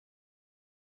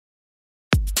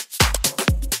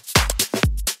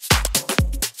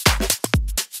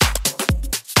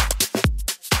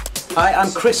Hi,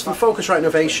 I'm Chris from Focusrite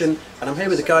Innovation, and I'm here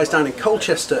with the guys down in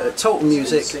Colchester at Total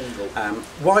Music,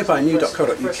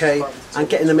 whybuynew.co.uk and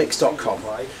GetintheMix.com.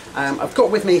 I've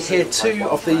got with me here two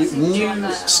of the new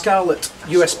Scarlett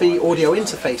USB audio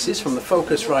interfaces from the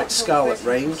Focusrite Scarlett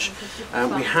range.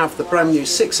 We have the brand new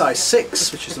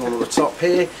 6i6, which is the one on the top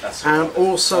here, and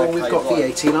also we've got the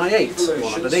 18i8,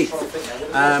 one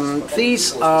underneath.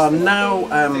 These are now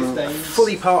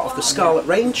fully part of the Scarlett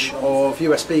range of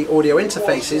USB audio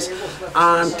interfaces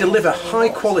and deliver high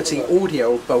quality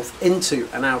audio both into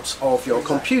and out of your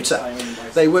computer.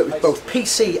 They work with both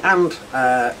PC and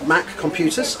Mac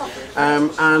computers,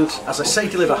 and as I say,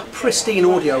 deliver pristine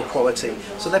audio quality,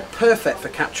 so they're perfect for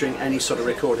capturing any sort of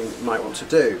recording you might want to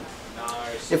do.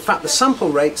 In fact, the sample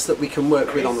rates that we can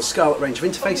work with on the Scarlett range of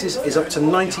interfaces is up to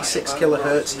 96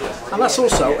 kHz, and that's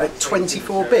also at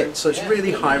 24 bit, so it's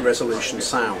really high resolution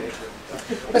sound.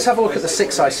 Let's have a look at the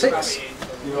 6i6.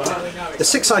 The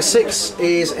 6i6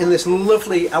 is in this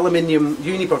lovely aluminium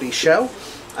unibody shell,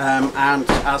 and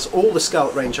as all the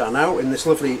Scarlett range are now, in this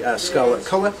lovely scarlet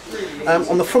colour.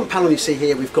 On the front panel you see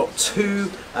here we've got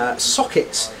two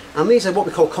sockets, and these are what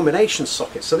we call combination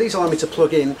sockets. So these allow me to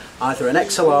plug in either an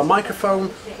XLR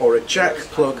microphone or a jack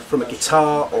plug from a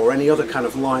guitar or any other kind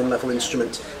of line level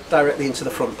instrument directly into the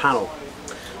front panel.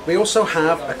 We also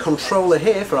have a controller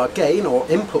here for our gain or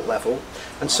input level,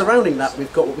 and surrounding that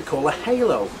we've got what we call a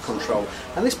halo control,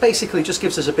 and this basically just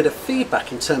gives us a bit of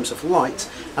feedback in terms of light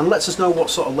and lets us know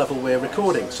what sort of level we're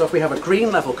recording. So if we have a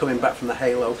green level coming back from the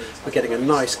halo, we're getting a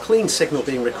nice clean signal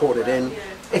being recorded in.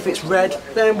 If it's red,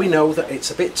 then we know that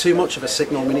it's a bit too much of a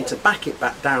signal, we need to back it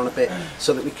back down a bit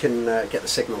so that we can get the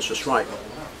signals just right.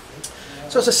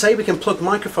 So as I say, we can plug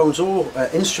microphones or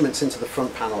instruments into the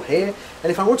front panel here,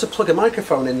 and if I want to plug a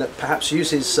microphone in that perhaps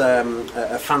uses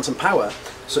a phantom power,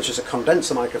 such as a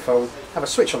condenser microphone, I have a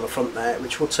switch on the front there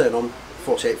which will turn on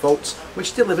 48 volts,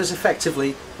 which delivers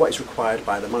effectively what is required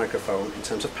by the microphone in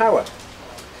terms of power.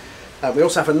 We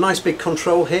also have a nice big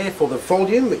control here for the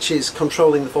volume, which is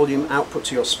controlling the volume output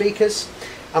to your speakers,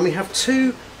 and we have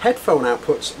two headphone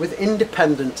outputs with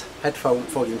independent headphone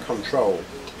volume control.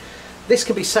 This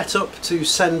can be set up to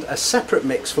send a separate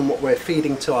mix from what we're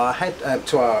feeding to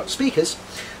our speakers,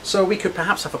 so we could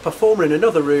perhaps have a performer in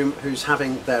another room who's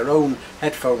having their own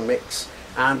headphone mix,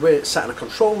 and we're sat in a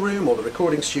control room or the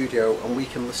recording studio, and we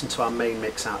can listen to our main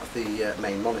mix out of the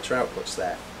main monitor outputs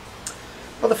there.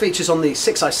 Other features on the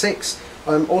 6i6,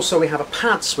 also we have a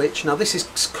pad switch. Now this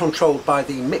is controlled by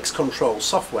the Mix Control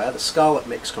software, the Scarlett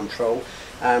Mix Control,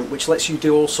 which lets you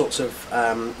do all sorts of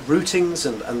routings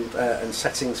and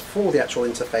settings for the actual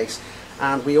interface.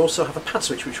 And we also have a pad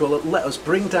switch which will let us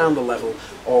bring down the level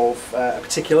of a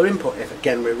particular input if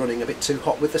again we're running a bit too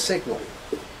hot with the signal.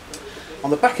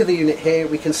 On the back of the unit here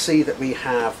we can see that we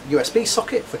have USB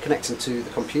socket for connecting to the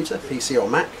computer, PC or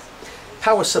Mac,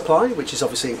 power supply, which is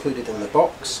obviously included in the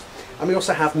box, and we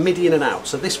also have MIDI in and out,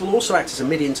 so this will also act as a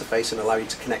MIDI interface and allow you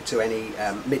to connect to any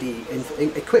MIDI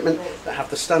equipment that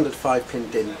have the standard 5-pin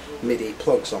DIN MIDI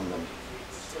plugs on them.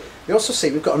 We also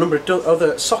see we've got a number of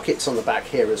other sockets on the back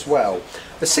here as well.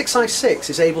 The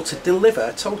 6i6 is able to deliver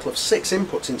a total of 6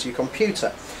 inputs into your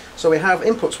computer. So we have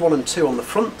inputs 1 and 2 on the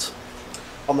front.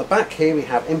 On the back here we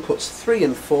have inputs 3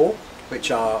 and 4, which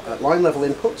are line level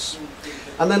inputs.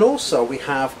 And then also we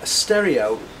have a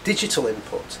stereo digital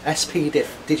input,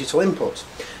 SPDIF digital input.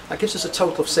 That gives us a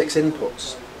total of 6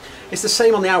 inputs. It's the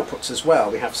same on the outputs as well.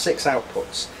 We have 6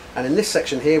 outputs. And in this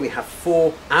section here we have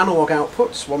 4 analog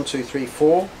outputs, 1, 2, 3,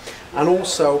 4, and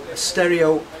also a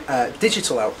stereo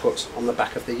digital output on the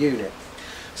back of the unit.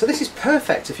 So this is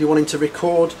perfect if you're wanting to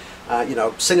record,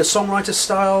 singer-songwriter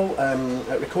style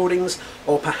recordings,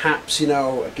 or perhaps,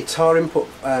 a guitar input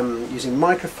using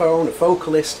microphone, a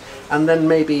vocalist, and then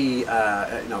maybe,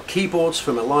 keyboards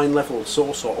from a line level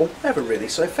source or whatever really.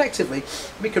 So effectively,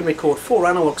 we can record 4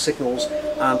 analog signals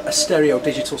and a stereo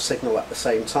digital signal at the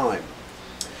same time.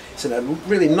 It's in a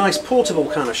really nice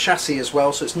portable kind of chassis as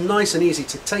well, so it's nice and easy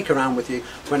to take around with you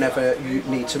whenever you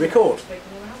need to record.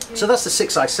 So that's the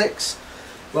 6i6.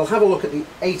 We'll have a look at the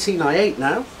 18i8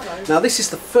 now. Now this is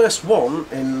the first one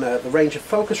in the range of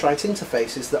Focusrite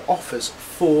interfaces that offers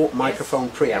 4 microphone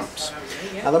preamps.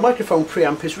 Now the microphone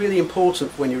preamp is really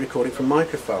important when you're recording from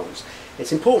microphones.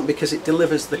 It's important because it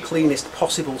delivers the cleanest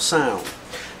possible sound.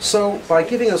 So by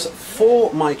giving us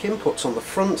 4 mic inputs on the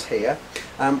front here,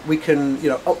 we can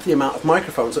up the amount of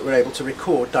microphones that we're able to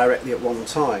record directly at one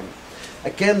time.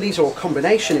 Again, these are all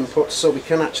combination inputs, so we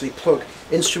can actually plug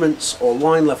instruments or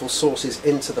line level sources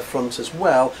into the front as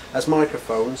well as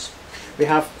microphones. We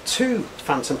have two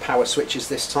phantom power switches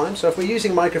this time, so if we're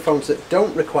using microphones that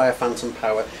don't require phantom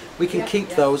power, we can keep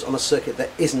those on a circuit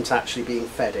that isn't actually being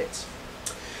fed it.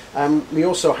 We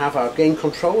also have our gain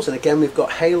controls, and again we've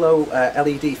got halo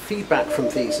LED feedback from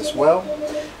these as well,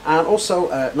 and also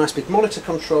a nice big monitor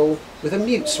control with a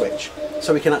mute switch,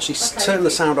 so we can actually turn the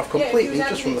sound off completely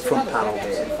just from the front panel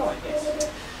here.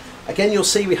 Again, you'll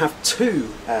see we have two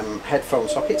headphone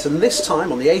sockets, and this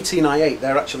time on the 18i8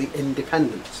 they're actually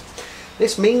independent.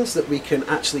 This means that we can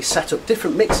actually set up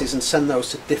different mixes and send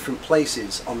those to different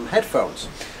places on headphones.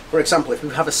 For example, if we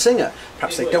have a singer,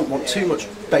 perhaps they don't want too much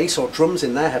bass or drums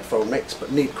in their headphone mix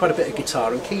but need quite a bit of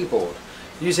guitar and keyboard.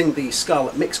 Using the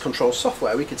Scarlett Mix Control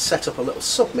software, we could set up a little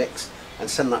submix and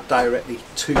send that directly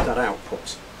to that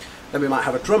output. Then we might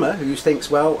have a drummer who thinks,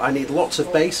 well, I need lots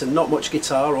of bass and not much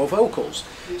guitar or vocals.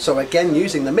 So again,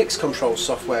 using the Mix Control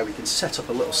software, we can set up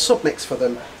a little submix for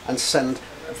them and send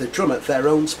the drummer their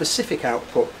own specific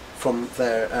output from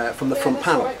the front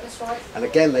panel. And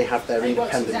again, they have their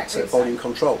independent volume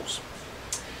controls.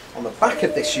 On the back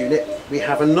of this unit, we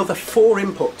have another 4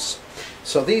 inputs.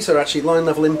 So these are actually line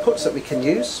level inputs that we can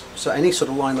use. So any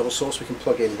sort of line level source we can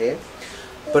plug in here.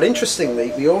 But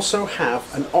interestingly, we also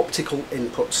have an optical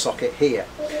input socket here.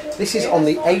 This is on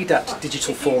the ADAT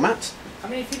digital format,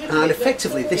 and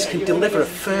effectively this can deliver a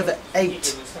further 8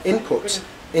 inputs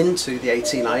into the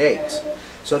 18i8.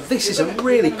 So this is a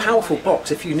really powerful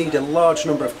box if you need a large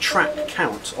number of track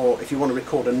count, or if you want to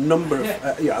record a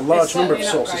large number of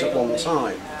sources at one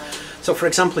time. So for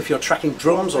example, if you're tracking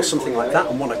drums or something like that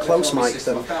and want to close mic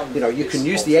them, you can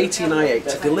use the 18i8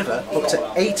 to deliver up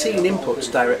to 18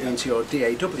 inputs directly into your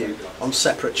DAW on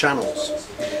separate channels.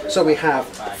 So we have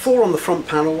 4 on the front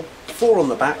panel, 4 on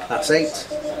the back, that's 8,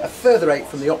 a further 8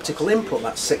 from the optical input,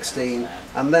 that's 16,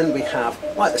 and then we have,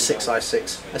 like the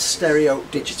 6i6, a stereo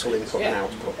digital input and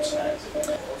output.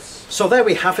 So there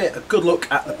we have it, a good look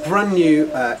at the brand new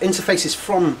interfaces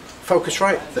from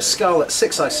Focusrite, the Scarlett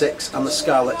 6i6 and the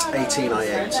Scarlett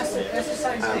 18i8.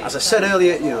 As I said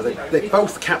earlier, they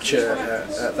both capture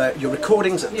your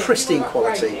recordings at pristine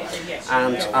quality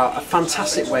and are a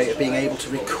fantastic way of being able to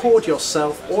record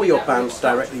yourself or your band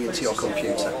directly into your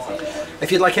computer.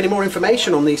 If you'd like any more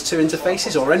information on these two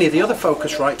interfaces or any of the other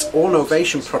Focusrite or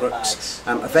Novation products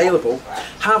available,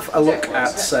 have a look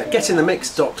at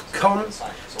GetintheMix.com,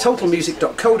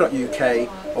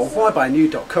 totalmusic.co.uk or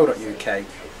whybuynew.co.uk,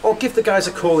 or give the guys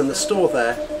a call in the store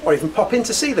there, or even pop in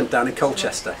to see them down in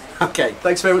Colchester. Okay,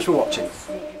 thanks very much for watching.